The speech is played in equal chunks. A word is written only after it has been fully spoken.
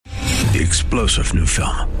The explosive new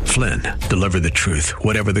film, Flynn, deliver the truth,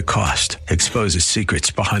 whatever the cost. Exposes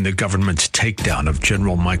secrets behind the government's takedown of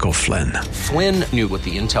General Michael Flynn. Flynn knew what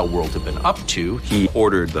the intel world had been up to. He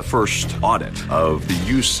ordered the first audit of the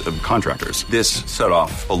use of contractors. This set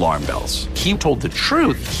off alarm bells. He told the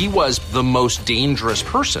truth. He was the most dangerous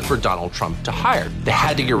person for Donald Trump to hire. They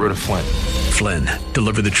had to get rid of Flynn. Flynn,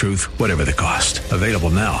 deliver the truth, whatever the cost. Available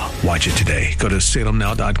now. Watch it today. Go to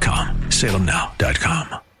salemnow.com.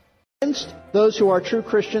 salemnow.com. Those who are true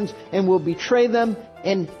Christians and will betray them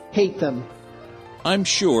and hate them. I'm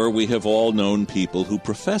sure we have all known people who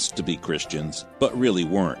professed to be Christians, but really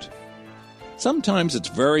weren't. Sometimes it's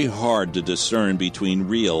very hard to discern between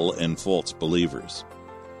real and false believers.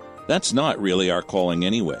 That's not really our calling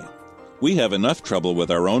anyway. We have enough trouble with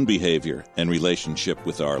our own behavior and relationship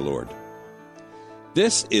with our Lord.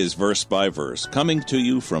 This is Verse by Verse, coming to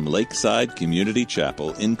you from Lakeside Community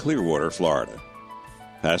Chapel in Clearwater, Florida.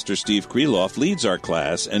 Pastor Steve Kreloff leads our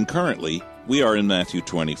class, and currently we are in Matthew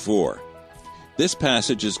 24. This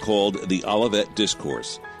passage is called the Olivet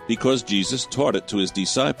Discourse because Jesus taught it to his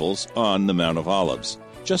disciples on the Mount of Olives,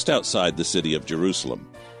 just outside the city of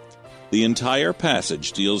Jerusalem. The entire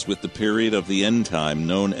passage deals with the period of the end time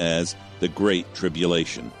known as the Great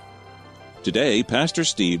Tribulation. Today, Pastor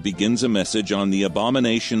Steve begins a message on the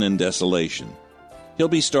abomination and desolation. He'll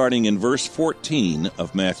be starting in verse 14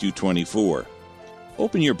 of Matthew 24.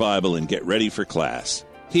 Open your Bible and get ready for class.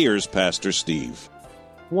 Here's Pastor Steve.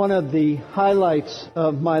 One of the highlights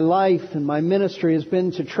of my life and my ministry has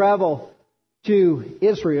been to travel to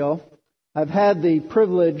Israel. I've had the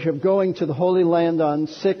privilege of going to the Holy Land on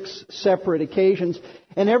 6 separate occasions,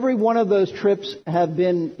 and every one of those trips have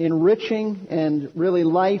been enriching and really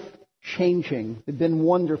life-changing. They've been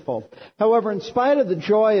wonderful. However, in spite of the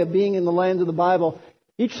joy of being in the land of the Bible,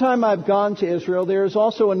 each time I've gone to Israel, there is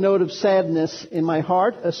also a note of sadness in my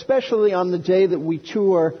heart, especially on the day that we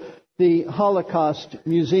tour the Holocaust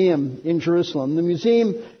Museum in Jerusalem. The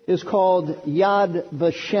museum is called Yad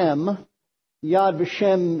Vashem. Yad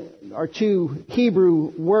Vashem are 2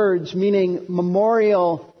 Hebrew words meaning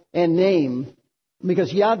memorial and name,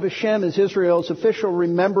 because Yad Vashem is Israel's official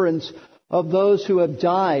remembrance of those who have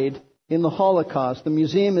died in the Holocaust. The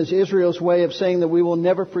museum is Israel's way of saying that we will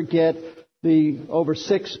never forget the over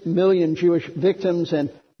 6 million Jewish victims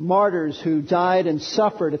and martyrs who died and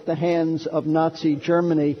suffered at the hands of Nazi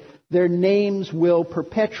Germany. Their names will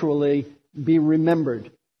perpetually be remembered.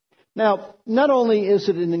 Now, not only is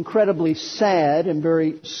it an incredibly sad and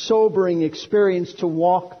very sobering experience to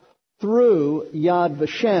walk through Yad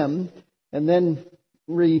Vashem and then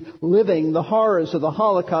reliving the horrors of the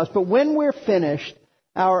Holocaust, but when we're finished,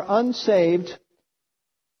 our unsaved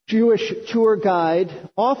Jewish tour guide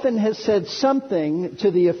often has said something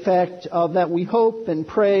to the effect of that we hope and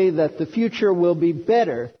pray that the future will be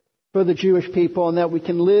better for the Jewish people and that we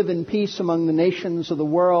can live in peace among the nations of the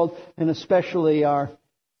world and especially our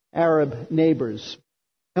Arab neighbors.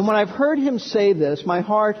 And when I've heard him say this, my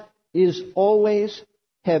heart is always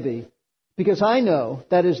heavy because I know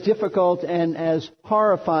that as difficult and as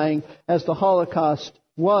horrifying as the Holocaust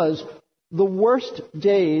was, the worst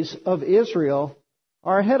days of Israel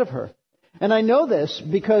are ahead of her. And I know this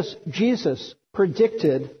because Jesus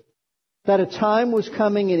predicted that a time was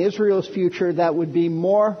coming in Israel's future that would be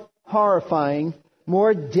more horrifying,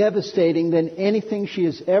 more devastating than anything she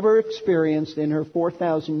has ever experienced in her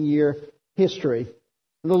 4,000-year history.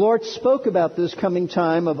 The Lord spoke about this coming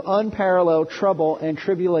time of unparalleled trouble and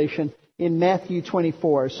tribulation in Matthew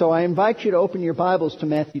 24. So I invite you to open your Bibles to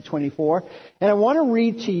Matthew 24, and I want to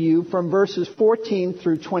read to you from verses 14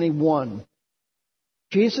 through 21.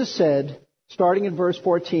 Jesus said, starting in verse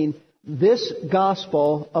 14, "This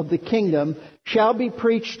gospel of the kingdom shall be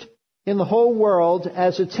preached in the whole world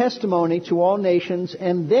as a testimony to all nations,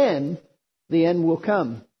 and then the end will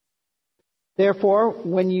come. Therefore,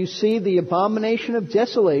 when you see the abomination of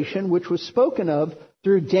desolation, which was spoken of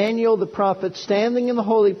through Daniel the prophet, standing in the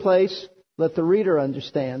holy place," let the reader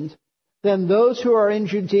understand, "then those who are in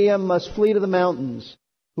Judea must flee to the mountains.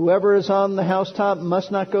 Whoever is on the housetop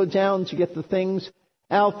must not go down to get the things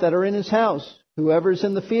out that are in his house. Whoever is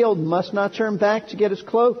in the field must not turn back to get his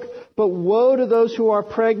cloak. But woe to those who are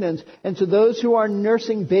pregnant and to those who are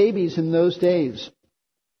nursing babies in those days.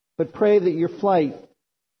 But pray that your flight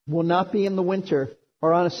will not be in the winter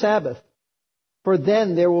or on a Sabbath. For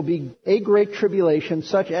then there will be a great tribulation,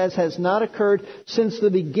 such as has not occurred since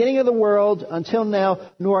the beginning of the world until now,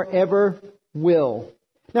 nor ever will."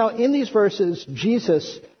 Now, in these verses,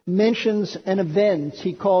 Jesus mentions an event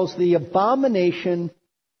he calls the abomination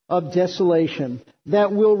of desolation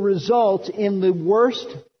that will result in the worst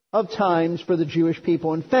of times for the Jewish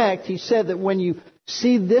people. In fact, he said that when you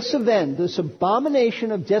see this event, this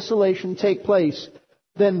abomination of desolation take place,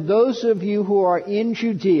 then those of you who are in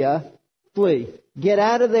Judea, flee. Get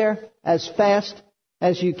out of there as fast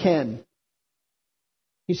as you can.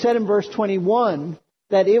 He said in verse 21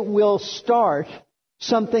 that it will start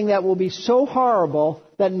something that will be so horrible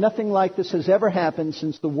that nothing like this has ever happened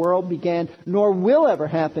since the world began, nor will ever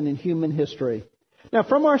happen in human history. Now,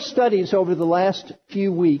 from our studies over the last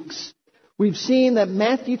few weeks, we've seen that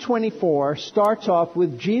Matthew 24 starts off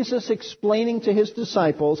with Jesus explaining to his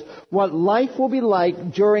disciples what life will be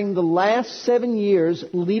like during the last 7 years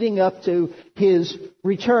leading up to his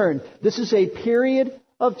return. This is a period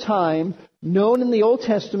of time known in the Old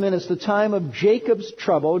Testament as the time of Jacob's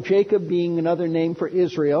trouble, Jacob being another name for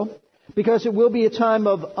Israel, because it will be a time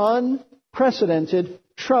of unprecedented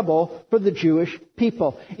trouble for the Jewish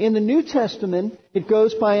people. In the New Testament, it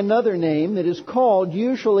goes by another name that is called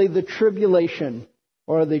usually the tribulation,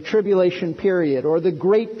 or the tribulation period, or the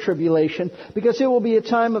great tribulation, because it will be a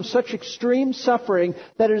time of such extreme suffering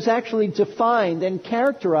that it is actually defined and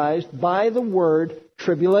characterized by the word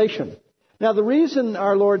tribulation. Now, the reason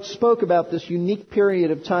our Lord spoke about this unique period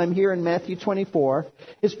of time here in Matthew 24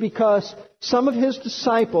 is because some of his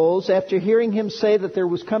disciples, after hearing him say that there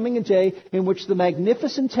was coming a day in which the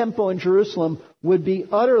magnificent temple in Jerusalem would be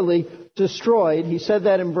utterly destroyed, he said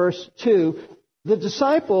that in verse 2, the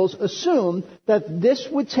disciples assumed that this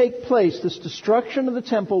would take place, this destruction of the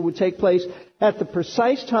temple would take place at the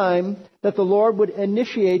precise time that the Lord would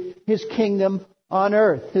initiate his kingdom on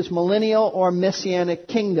earth, his millennial or messianic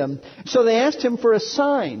kingdom. So they asked him for a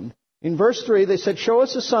sign. In verse 3, they said, show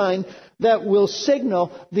us a sign that will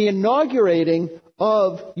signal the inaugurating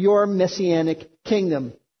of your messianic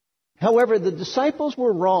kingdom. However, the disciples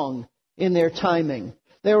were wrong in their timing.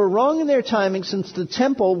 They were wrong in their timing since the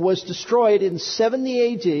temple was destroyed in 70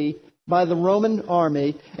 A.D. by the Roman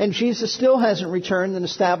army, and Jesus still hasn't returned and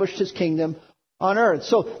established his kingdom on earth.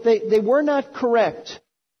 So they were not correct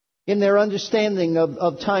in their understanding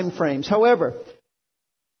of time frames. However,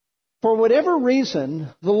 for whatever reason,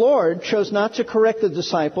 the Lord chose not to correct the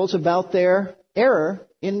disciples about their error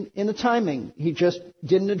in the timing. He just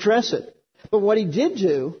didn't address it. But what he did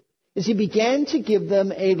do is he began to give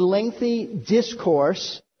them a lengthy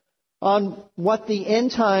discourse on what the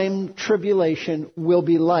end-time tribulation will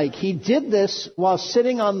be like. He did this while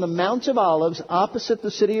sitting on the Mount of Olives opposite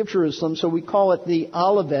the city of Jerusalem, so we call it the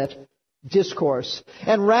Olivet Discourse.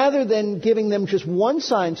 And rather than giving them just one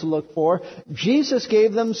sign to look for, Jesus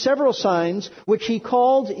gave them several signs, which he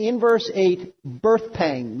called in verse 8 birth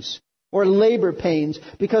pangs or labor pains,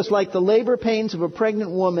 because like the labor pains of a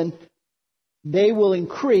pregnant woman, they will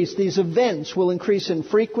increase, these events will increase in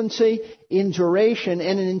frequency, in duration,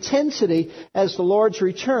 and in intensity as the Lord's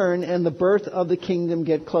return and the birth of the kingdom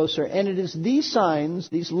get closer. And it is these signs,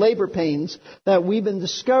 these labor pains, that we've been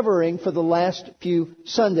discovering for the last few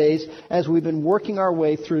Sundays as we've been working our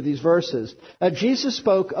way through these verses. Jesus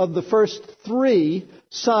spoke of the first 3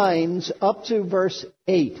 signs up to verse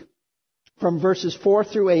 8. From verses 4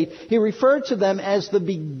 through 8, he referred to them as the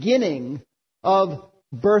beginning of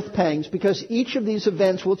birth pangs, because each of these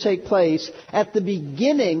events will take place at the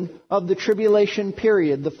beginning of the tribulation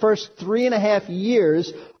period, the first 3.5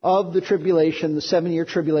 years of the tribulation, the 7-year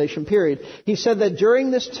tribulation period. He said that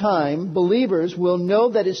during this time, believers will know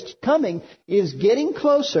that his coming is getting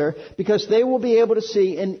closer because they will be able to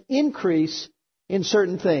see an increase in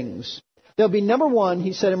certain things. There'll be, number one,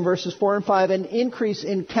 he said in verses 4 and 5, an increase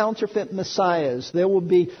in counterfeit messiahs. There will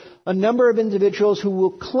be a number of individuals who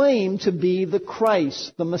will claim to be the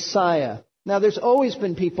Christ, the Messiah. Now, there's always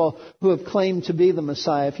been people who have claimed to be the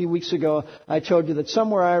Messiah. A few weeks ago, I told you that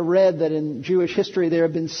somewhere I read that in Jewish history there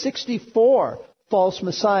have been 64 false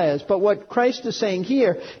messiahs. But what Christ is saying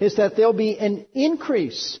here is that there'll be an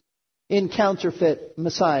increase in counterfeit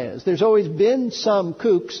messiahs. There's always been some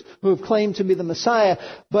kooks who have claimed to be the Messiah,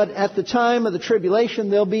 but at the time of the tribulation,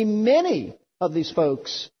 there'll be many of these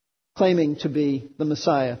folks claiming to be the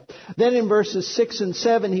Messiah. Then in verses 6 and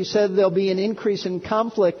 7, he said there'll be an increase in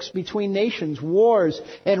conflicts between nations, wars,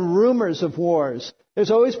 and rumors of wars.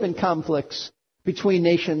 There's always been conflicts between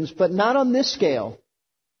nations, but not on this scale.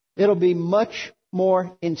 It'll be much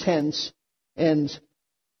more intense and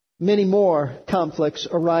many more conflicts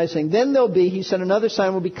arising. Then there'll be, he said, another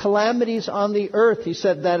sign will be calamities on the earth. He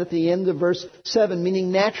said that at the end of verse 7,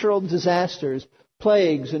 meaning natural disasters,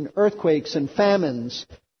 plagues and earthquakes and famines.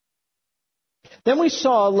 Then we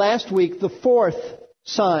saw last week the 4th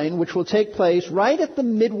sign, which will take place right at the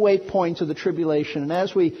midway point of the tribulation. And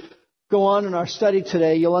as we go on in our study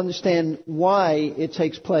today, you'll understand why it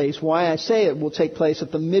takes place, why I say it will take place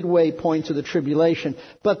at the midway point of the tribulation.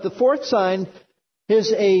 But the 4th sign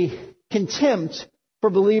is a contempt for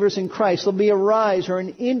believers in Christ. There'll be a rise or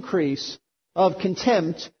an increase of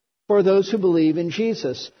contempt for those who believe in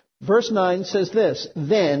Jesus. Verse 9 says this,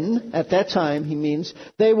 then, at that time, he means,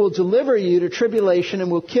 they will deliver you to tribulation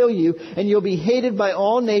and will kill you, and you'll be hated by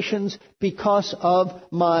all nations because of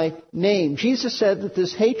my name. Jesus said that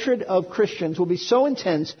this hatred of Christians will be so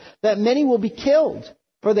intense that many will be killed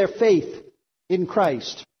for their faith in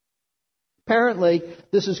Christ. Apparently,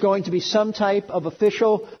 this is going to be some type of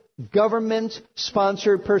official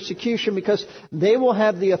government-sponsored persecution because they will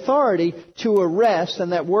have the authority to arrest,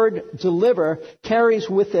 and that word deliver carries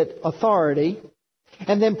with it authority,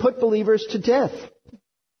 and then put believers to death.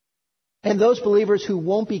 And those believers who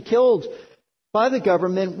won't be killed by the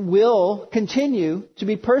government will continue to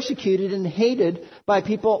be persecuted and hated by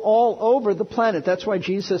people all over the planet. That's why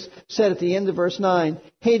Jesus said at the end of verse 9,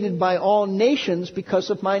 hated by all nations because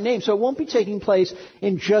of my name. So it won't be taking place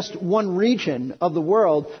in just one region of the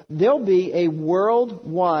world. There'll be a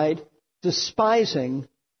worldwide despising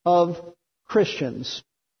of Christians.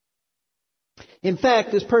 In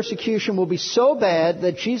fact, this persecution will be so bad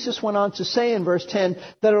that Jesus went on to say in verse 10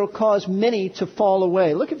 that it will cause many to fall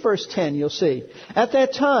away. Look at verse 10, you'll see. At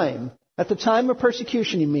that time, at the time of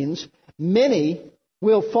persecution, he means, many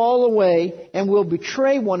will fall away and will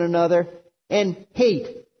betray one another and hate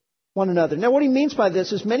one another. Now, what he means by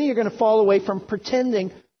this is many are going to fall away from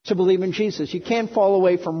pretending to believe in Jesus. You can't fall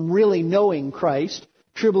away from really knowing Christ.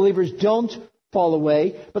 True believers don't fall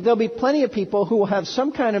away, but there'll be plenty of people who will have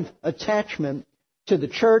some kind of attachment to the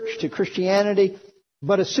church, to Christianity,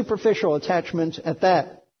 but a superficial attachment at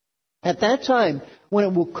that. At that time, when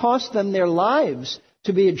it will cost them their lives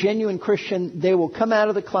to be a genuine Christian, they will come out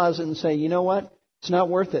of the closet and say, you know what? It's not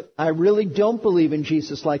worth it. I really don't believe in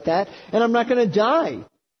Jesus like that, and I'm not going to die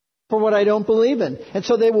for what I don't believe in. And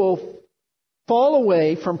so they will fall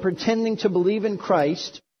away from pretending to believe in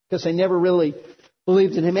Christ, because they never really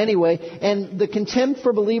believed in Him anyway. And the contempt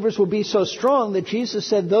for believers will be so strong that Jesus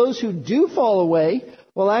said those who do fall away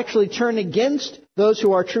will actually turn against those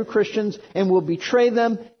who are true Christians and will betray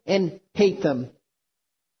them and hate them.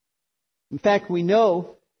 In fact, we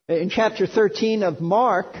know in chapter 13 of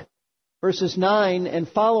Mark, verses 9 and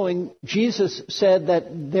following, Jesus said that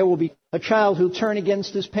there will be a child who'll turn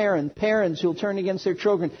against his parents who'll turn against their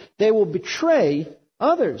children. They will betray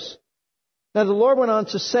others. Now, the Lord went on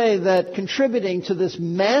to say that contributing to this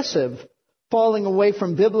massive falling away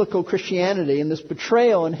from biblical Christianity and this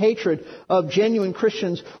betrayal and hatred of genuine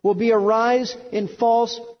Christians will be a rise in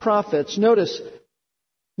false prophets. Notice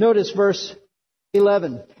verse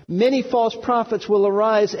 11. Many false prophets will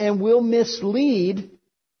arise and will mislead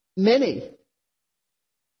many.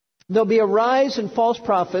 There'll be a rise in false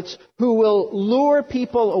prophets who will lure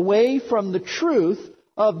people away from the truth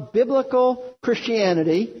of biblical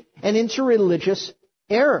Christianity and into religious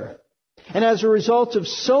error. And as a result of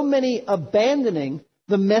so many abandoning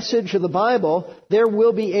the message of the Bible, there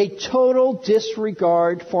will be a total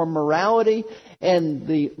disregard for morality and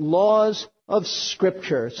the laws of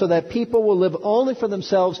Scripture, so that people will live only for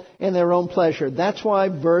themselves and their own pleasure. That's why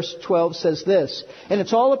verse 12 says this. And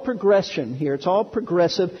it's all a progression here. It's all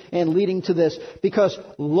progressive and leading to this. Because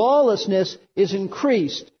lawlessness is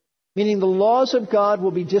increased, meaning the laws of God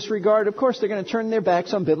will be disregarded. Of course, they're going to turn their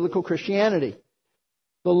backs on biblical Christianity.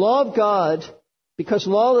 The law of God, because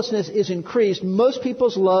lawlessness is increased, most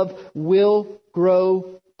people's love will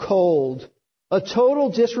grow cold. A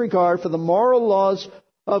total disregard for the moral laws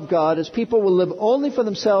of God, as people will live only for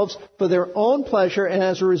themselves, for their own pleasure, and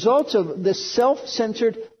as a result of this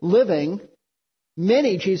self-centered living,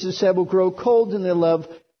 many, Jesus said, will grow cold in their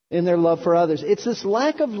love for others. It's this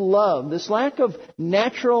lack of love, this lack of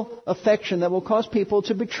natural affection that will cause people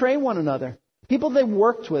to betray one another. People they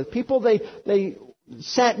worked with, people they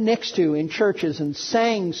sat next to in churches and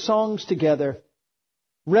sang songs together,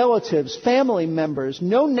 relatives, family members,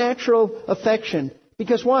 no natural affection.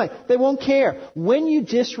 Because why? They won't care. When you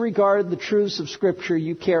disregard the truths of Scripture,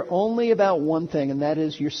 you care only about one thing, and that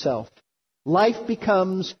is yourself. Life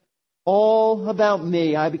becomes all about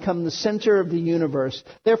me. I become the center of the universe.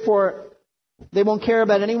 Therefore, they won't care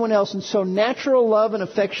about anyone else, and so natural love and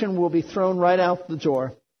affection will be thrown right out the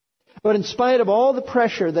door. But in spite of all the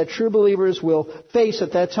pressure that true believers will face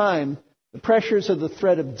at that time, the pressures of the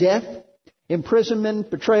threat of death, imprisonment,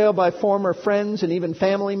 betrayal by former friends and even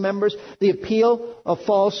family members, the appeal of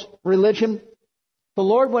false religion, the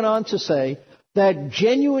Lord went on to say that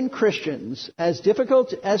genuine Christians, as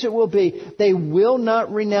difficult as it will be, they will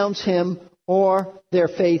not renounce Him or their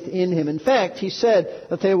faith in Him. In fact, He said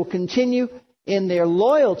that they will continue in their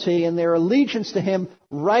loyalty and their allegiance to Him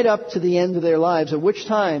right up to the end of their lives, at which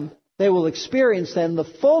time they will experience then the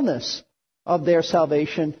fullness of their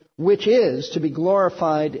salvation which is to be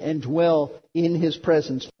glorified and dwell in his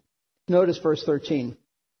presence. Notice verse 13.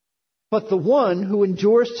 But the one who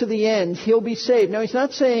endures to the end, he'll be saved. Now, he's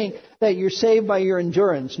not saying that you're saved by your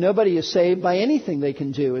endurance. Nobody is saved by anything they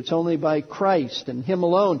can do. It's only by Christ and him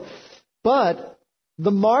alone. But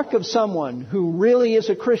the mark of someone who really is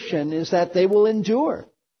a Christian is that they will endure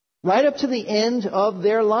right up to the end of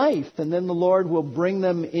their life. And then the Lord will bring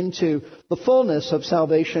them into the fullness of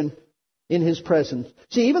salvation in his presence.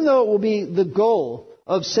 See, even though it will be the goal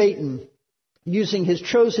of Satan using his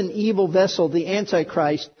chosen evil vessel, the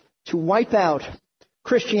Antichrist, to wipe out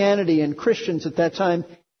Christianity and Christians at that time,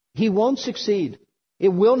 he won't succeed. It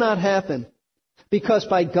will not happen. Because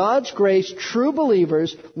by God's grace, true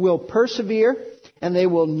believers will persevere and they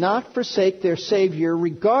will not forsake their Savior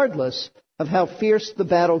regardless of how fierce the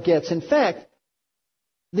battle gets. In fact,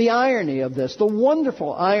 the irony of this, the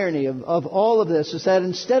wonderful irony of all of this is that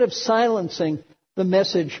instead of silencing the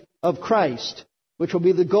message of Christ, which will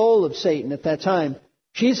be the goal of Satan at that time,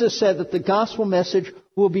 Jesus said that the gospel message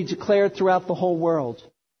will be declared throughout the whole world.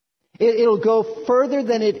 It'll go further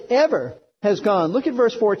than it ever has gone. Look at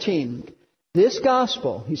verse 14. This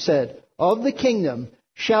gospel, he said, of the kingdom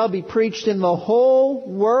shall be preached in the whole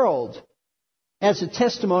world as a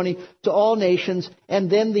testimony to all nations, and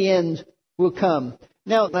then the end will come.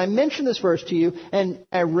 Now, I mentioned this verse to you, and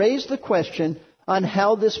I raised the question on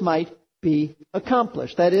how this might be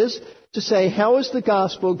accomplished. That is to say, how is the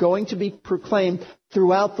gospel going to be proclaimed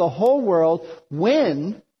throughout the whole world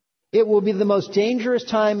when it will be the most dangerous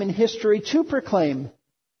time in history to proclaim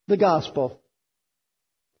the gospel?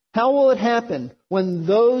 How will it happen when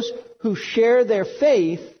those who share their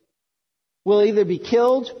faith will either be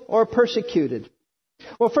killed or persecuted?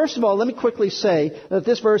 Well, first of all, let me quickly say that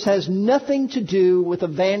this verse has nothing to do with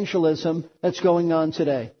evangelism that's going on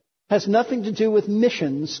today. It has nothing to do with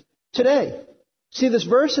missions today. See, this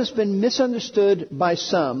verse has been misunderstood by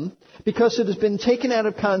some because it has been taken out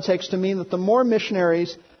of context to mean that the more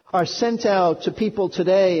missionaries are sent out to people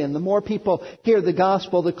today and the more people hear the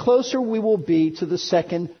gospel, the closer we will be to the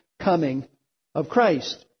second coming of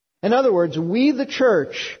Christ. In other words, we, the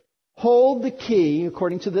church, hold the key,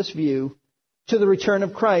 according to this view, to the return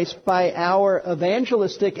of Christ by our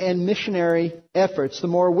evangelistic and missionary efforts. The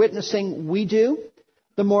more witnessing we do,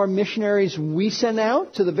 the more missionaries we send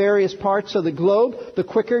out to the various parts of the globe, the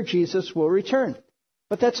quicker Jesus will return.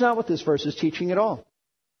 But that's not what this verse is teaching at all.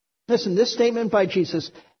 Listen, this statement by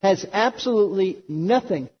Jesus has absolutely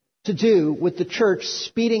nothing to do with the church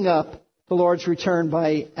speeding up the Lord's return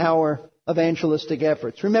by our evangelistic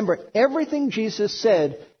efforts. Remember, everything Jesus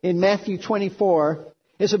said in Matthew 24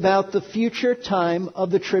 is about the future time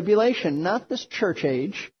of the tribulation, not this church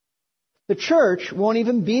age. The church won't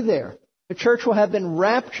even be there. The church will have been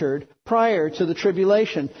raptured prior to the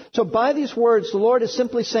tribulation. So by these words, the Lord is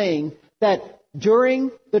simply saying that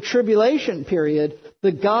during the tribulation period,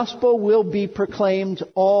 the gospel will be proclaimed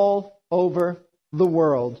all over the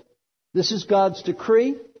world. This is God's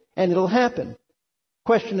decree, and it'll happen.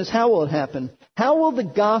 Question is, how will it happen? How will the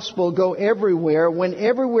gospel go everywhere when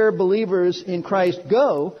everywhere believers in Christ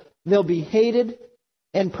go, they'll be hated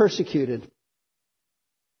and persecuted?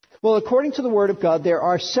 Well, according to the Word of God, there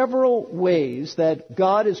are several ways that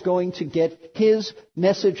God is going to get His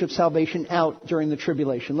message of salvation out during the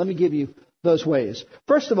tribulation. Let me give you those ways.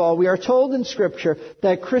 First of all, we are told in Scripture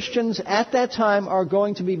that Christians at that time are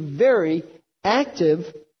going to be very active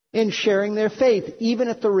in sharing their faith, even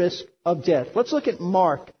at the risk of death. Let's look at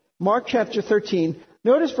Mark chapter 13.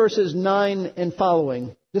 Notice verses 9 and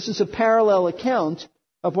following. This is a parallel account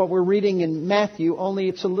of what we're reading in Matthew, only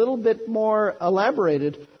it's a little bit more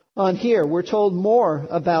elaborated on here. We're told more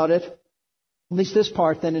about it, at least this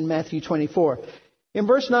part, than in Matthew 24. In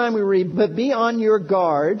verse 9 we read, "But be on your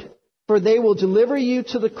guard, for they will deliver you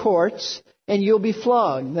to the courts, and you'll be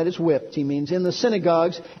flogged," that is whipped, he means, "in the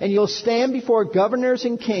synagogues, and you'll stand before governors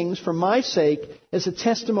and kings for my sake as a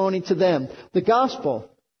testimony to them. The gospel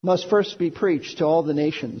must first be preached to all the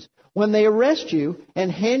nations. When they arrest you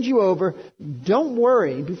and hand you over, don't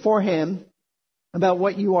worry beforehand about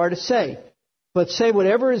what you are to say, but say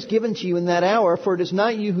whatever is given to you in that hour, for it is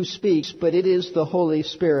not you who speaks, but it is the Holy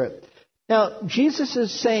Spirit." Now, Jesus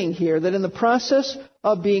is saying here that in the process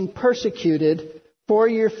of being persecuted for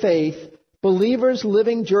your faith, believers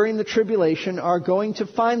living during the tribulation are going to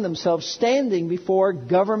find themselves standing before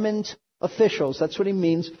government officials. That's what he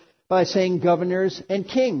means by saying governors and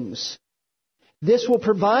kings. This will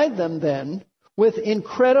provide them then with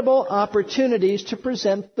incredible opportunities to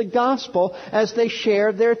present the gospel as they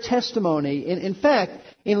share their testimony. In fact,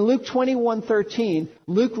 in Luke 21:13,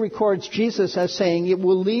 Luke records Jesus as saying, "It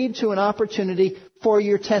will lead to an opportunity for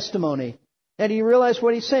your testimony." Now, do you realize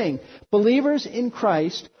what he's saying? Believers in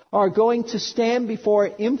Christ are going to stand before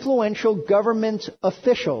influential government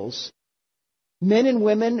officials, men and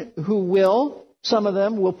women who will, some of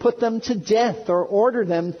them, will put them to death or order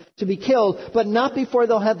them to be killed, but not before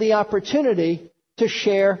they'll have the opportunity to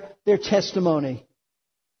share their testimony.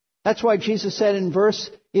 That's why Jesus said in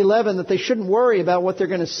verse 11 that they shouldn't worry about what they're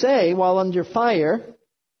going to say while under fire.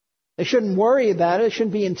 They shouldn't worry about it. They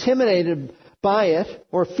shouldn't be intimidated by it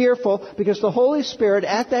or fearful, because the Holy Spirit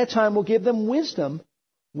at that time will give them wisdom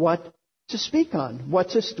what to speak on,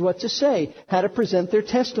 what to say, how to present their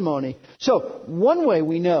testimony. So one way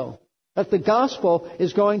we know that the gospel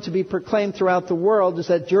is going to be proclaimed throughout the world is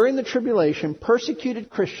that during the tribulation,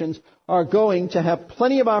 persecuted Christians are going to have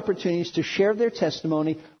plenty of opportunities to share their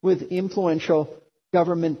testimony with influential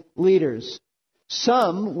government leaders.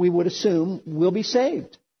 Some, we would assume, will be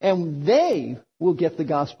saved, and they will get the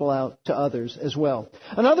gospel out to others as well.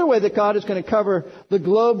 Another way that God is going to cover the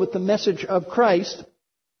globe with the message of Christ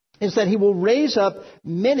is that He will raise up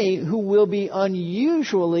many who will be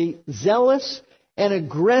unusually zealous and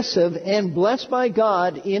aggressive and blessed by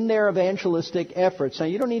God in their evangelistic efforts. Now,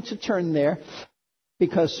 you don't need to turn there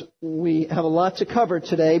because we have a lot to cover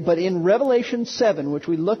today, but in Revelation 7, which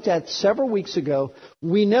we looked at several weeks ago,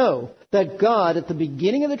 we know that God at the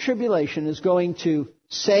beginning of the tribulation is going to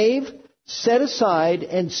save, set aside,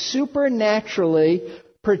 and supernaturally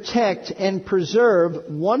protect and preserve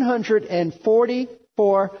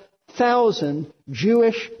 144,000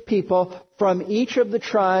 Jewish people from each of the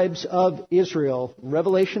tribes of Israel.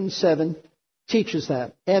 Revelation 7 teaches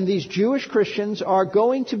that. And these Jewish Christians are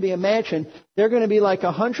going to be, imagine, they're going to be like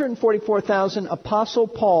 144,000 Apostle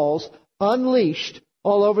Pauls unleashed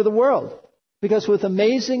all over the world. Because with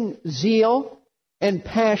amazing zeal and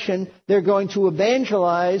passion, they're going to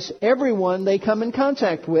evangelize everyone they come in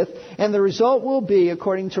contact with. And the result will be,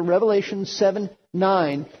 according to Revelation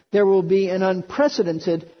 7:9, there will be an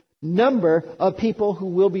unprecedented number of people who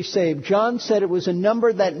will be saved. John said it was a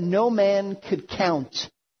number that no man could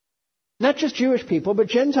count. Not just Jewish people, but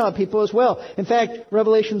Gentile people as well. In fact,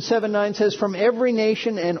 Revelation 7:9 says, from every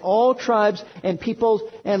nation and all tribes and peoples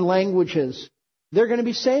and languages, they're going to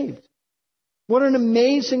be saved. What an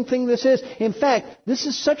amazing thing this is. In fact, this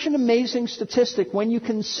is such an amazing statistic when you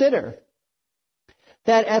consider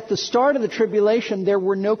that at the start of the tribulation, there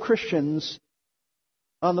were no Christians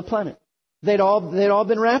on the planet. They'd all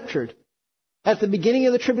been raptured. At the beginning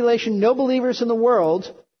of the tribulation, no believers in the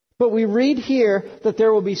world, but we read here that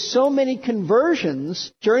there will be so many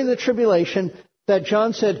conversions during the tribulation that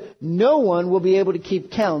John said no one will be able to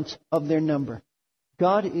keep count of their number.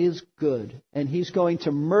 God is good, and He's going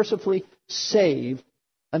to mercifully save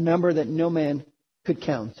a number that no man could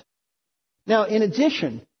count. Now, in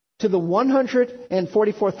addition to the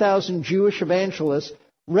 144,000 Jewish evangelists,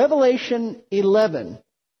 Revelation 11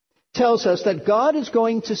 tells us that God is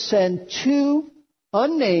going to send 2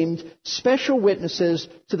 unnamed special witnesses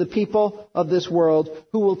to the people of this world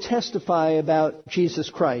who will testify about Jesus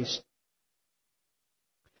Christ.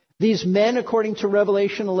 These men, according to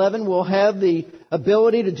Revelation 11, will have the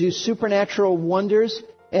ability to do supernatural wonders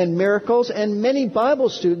and miracles, and many Bible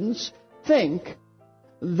students think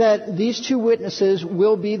that these 2 witnesses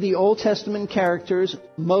will be the Old Testament characters,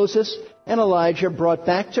 Moses and Elijah, brought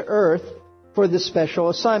back to earth for this special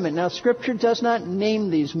assignment. Now, Scripture does not name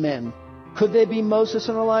these men. Could they be Moses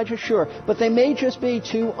and Elijah? Sure. But they may just be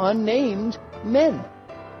 2 unnamed men.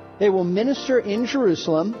 They will minister in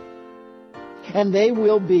Jerusalem, and they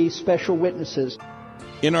will be special witnesses.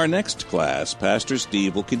 In our next class, Pastor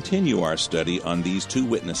Steve will continue our study on these 2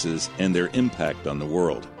 witnesses and their impact on the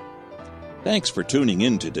world. Thanks for tuning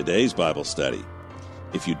in to today's Bible study.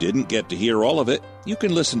 If you didn't get to hear all of it, you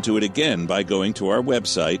can listen to it again by going to our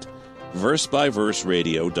website,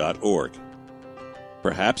 versebyverseradio.org.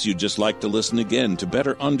 Perhaps you'd just like to listen again to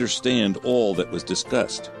better understand all that was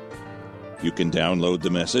discussed. You can download the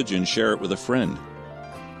message and share it with a friend.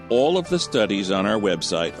 All of the studies on our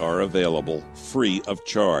website are available free of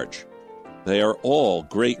charge. They are all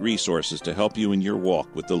great resources to help you in your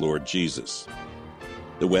walk with the Lord Jesus.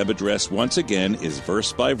 The web address once again is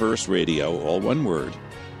versebyverseradio, all one word,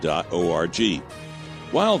 .org.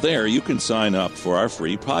 While there, you can sign up for our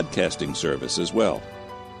free podcasting service as well.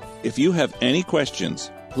 If you have any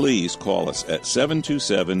questions, please call us at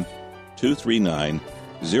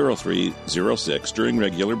 727-239-0306 during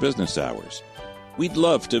regular business hours. We'd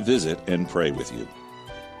love to visit and pray with you.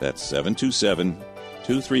 That's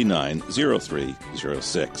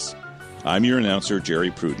 727-239-0306. I'm your announcer,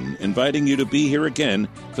 Jerry Pruden, inviting you to be here again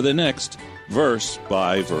for the next Verse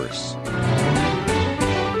by Verse.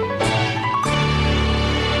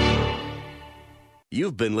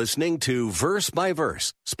 You've been listening to Verse by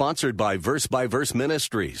Verse, sponsored by Verse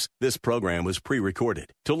Ministries. This program was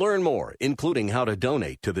pre-recorded. To learn more, including how to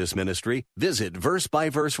donate to this ministry, visit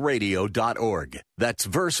versebyverseradio.org. That's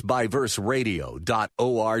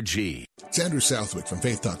versebyverseradio.org. It's Andrew Southwick from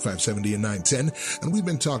Faith Talk 570 and 910, and we've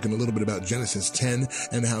been talking a little bit about Genesis 10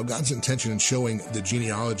 and how God's intention in showing the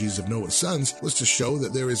genealogies of Noah's sons was to show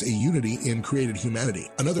that there is a unity in created humanity.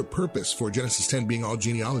 Another purpose for Genesis 10 being all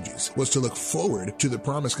genealogies was to look forward to the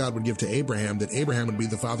promise God would give to Abraham, that Abraham would be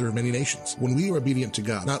the father of many nations. When we are obedient to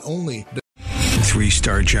God, not only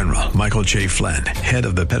 3-star General Michael J. Flynn, head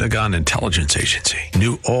of the Pentagon Intelligence Agency,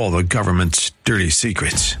 knew all the government's dirty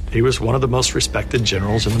secrets. He was one of the most respected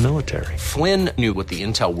generals in the military. Flynn knew what the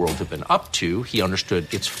intel world had been up to. He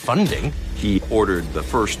understood its funding. He ordered the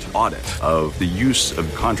first audit of the use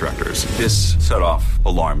of contractors. This set off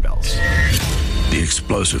alarm bells. The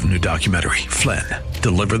explosive new documentary, Flynn,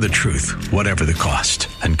 Deliver the Truth, Whatever the Cost,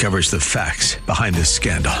 uncovers the facts behind this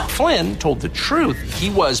scandal. Flynn told the truth. He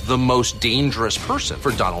was the most dangerous person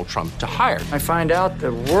for Donald Trump to hire. I find out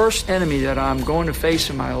the worst enemy that I'm going to face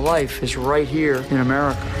in my life is right here in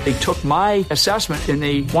America. They took my assessment and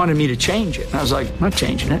they wanted me to change it. And I was like, I'm not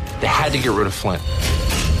changing it. They had to get rid of Flynn.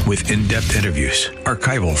 With in-depth interviews,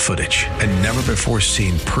 archival footage, and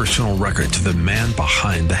never-before-seen personal records of the man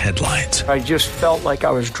behind the headlines. I just felt like I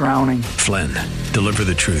was drowning. Flynn, Deliver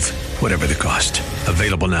the Truth, Whatever the Cost.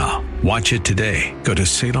 Available now. Watch it today. Go to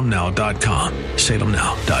salemnow.com.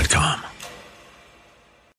 salemnow.com.